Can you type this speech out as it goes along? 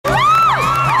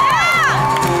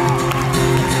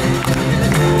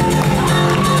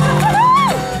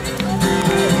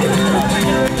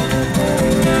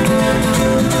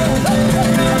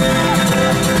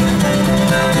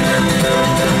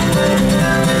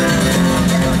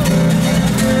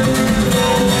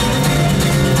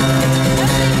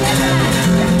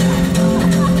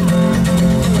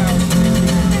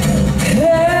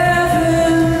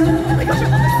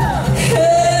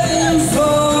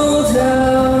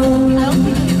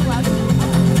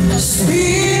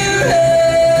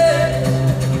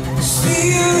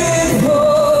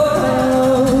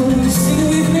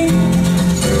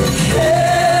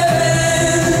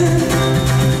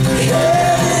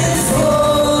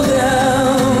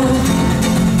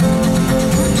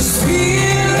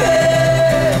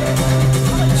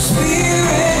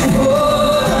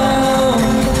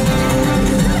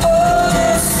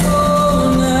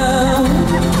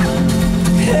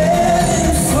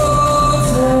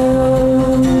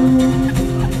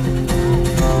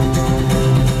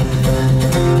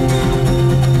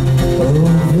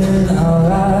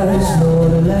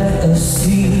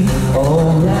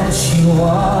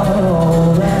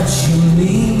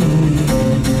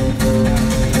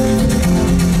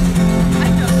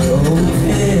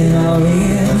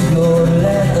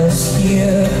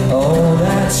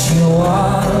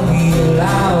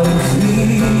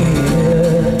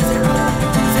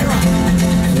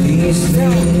always be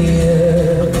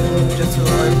near. Just to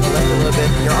left a little bit.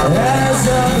 Your arm. As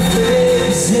our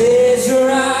faces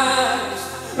rise,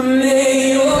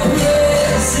 may your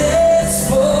presence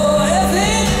fall.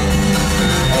 Heaven,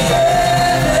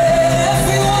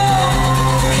 everyone,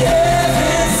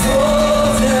 heaven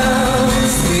fall down.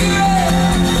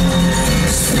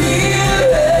 Spirit,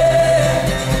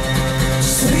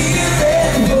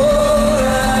 Spirit, pour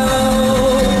out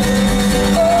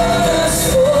on us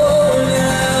all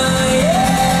now. Yeah,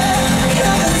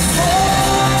 heaven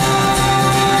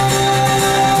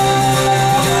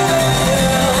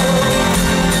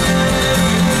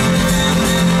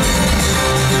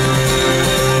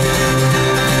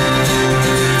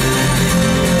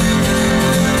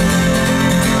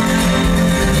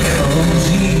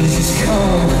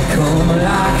come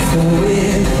like the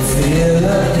wind, fill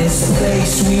up this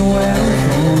place, we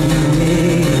welcome you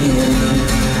in.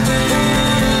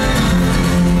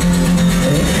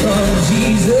 And come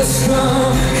Jesus,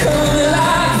 come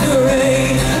like the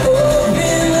rain,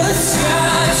 open the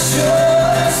sky, show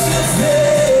us your face.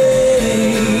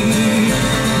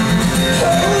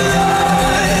 Oh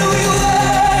Lord, we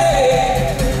wait,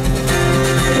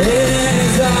 and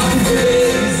as our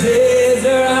praises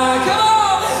rise,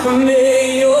 come,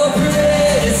 may your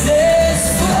presence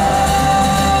fall.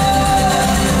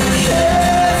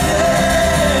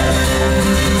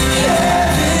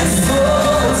 Heaven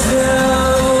falls down.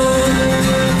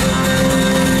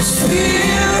 Spirit,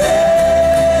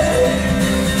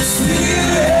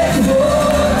 Spirit, pour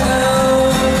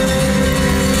out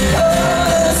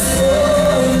us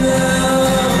all now.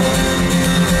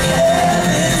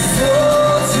 Heaven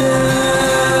falls down.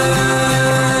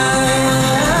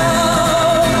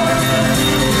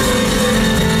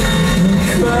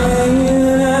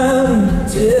 Crying out in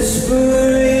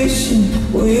desperation,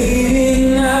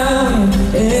 waiting out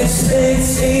in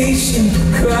expectation,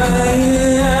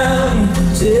 crying out in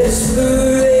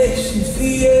desperation for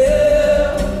you.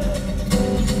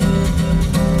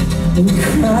 We're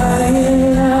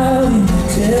crying out in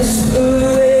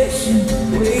desperation,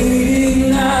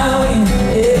 waiting out in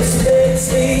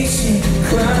expectation,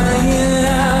 crying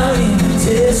out in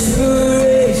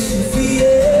desperation for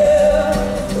you.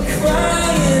 We're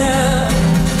crying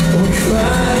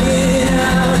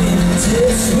out in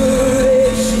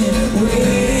desperation,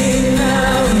 waiting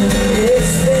out in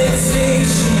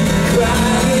expectation,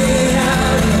 crying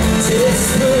out in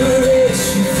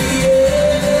desperation for you.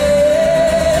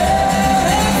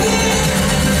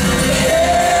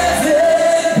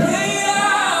 Heaven, bring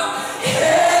out,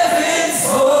 heaven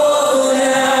fall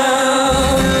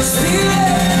down.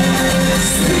 Spirit,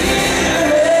 Spirit,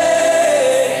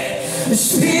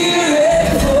 Spirit,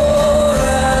 pour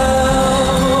out.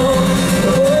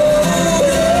 Oh,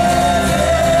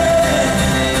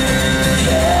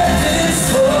 heaven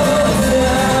fall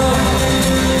down.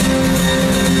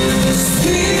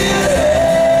 Spirit,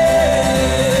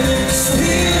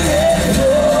 Spirit,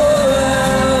 pour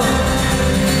out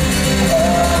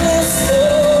on us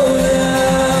all now.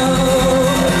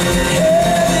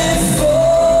 Heaven fall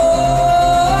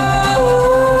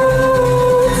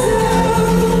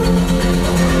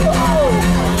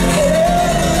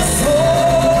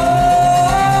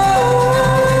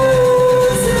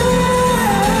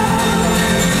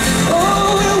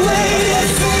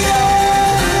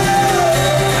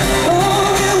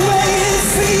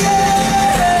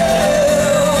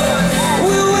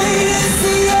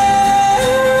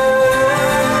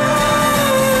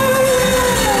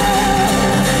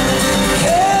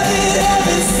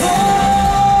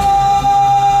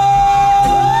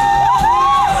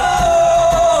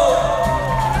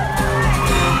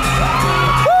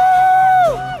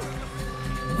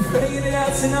praying it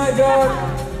out tonight, God,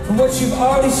 for what you've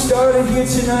already started here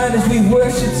tonight as we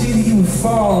worship you, that you would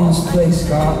fall in this place,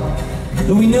 God.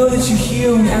 That we know that you're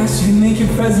here, and we ask you to make your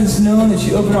presence known, that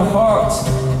you open our hearts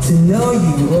to know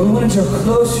you. Lord, we want to draw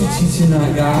closer to you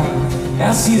tonight, God. I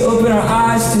ask you to open our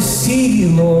eyes to see you,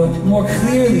 Lord, more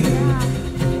clearly.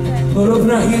 Lord,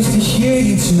 open our ears to hear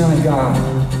you tonight, God.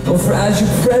 Lord, for as your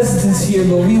presence is here,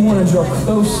 Lord, we want to draw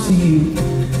close to you.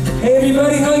 Hey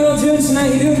everybody, how you all doing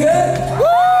tonight? You doing good? Woo!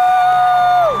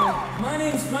 My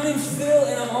name's Phil,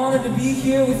 and I'm honored to be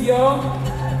here with y'all.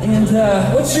 And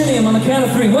what's your name on the count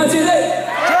of 3? 1, 2, 3.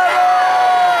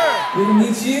 Good to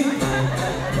meet you.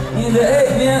 And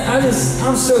hey man,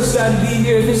 I'm so excited to be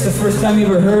here. If it's the first time you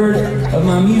ever heard of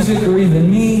my music or even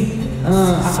me,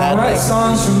 I write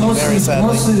songs for mostly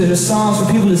they're just songs for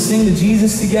people to sing to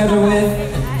Jesus together with.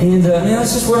 And man,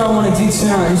 that's just what I want to do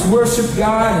tonight, is worship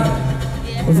God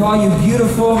and with all you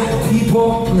beautiful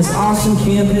people on this awesome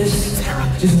campus.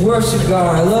 just worship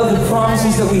God. I love the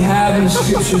promises that we have in the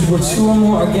scriptures where two or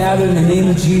more are gathered in the name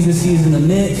of Jesus, He is in the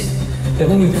midst. That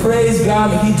when we praise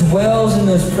God, that He dwells in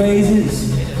those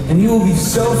praises. And He will be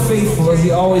so faithful as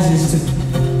He always is to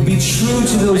be true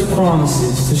to those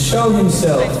promises, to show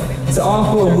Himself to all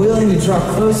who are willing to draw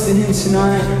close to Him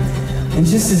tonight. And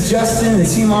just as Justin and the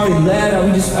team already led,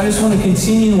 I just want to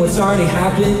continue what's already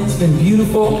happened. It's been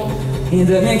beautiful. And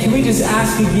man, can we just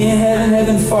ask again,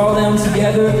 heaven, fall down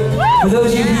together? For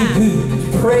those of you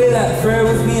who pray that prayer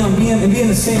with me, and be on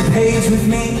the same page with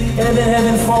me,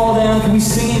 heaven, fall down. Can we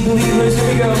sing it, believers?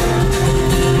 Here we go.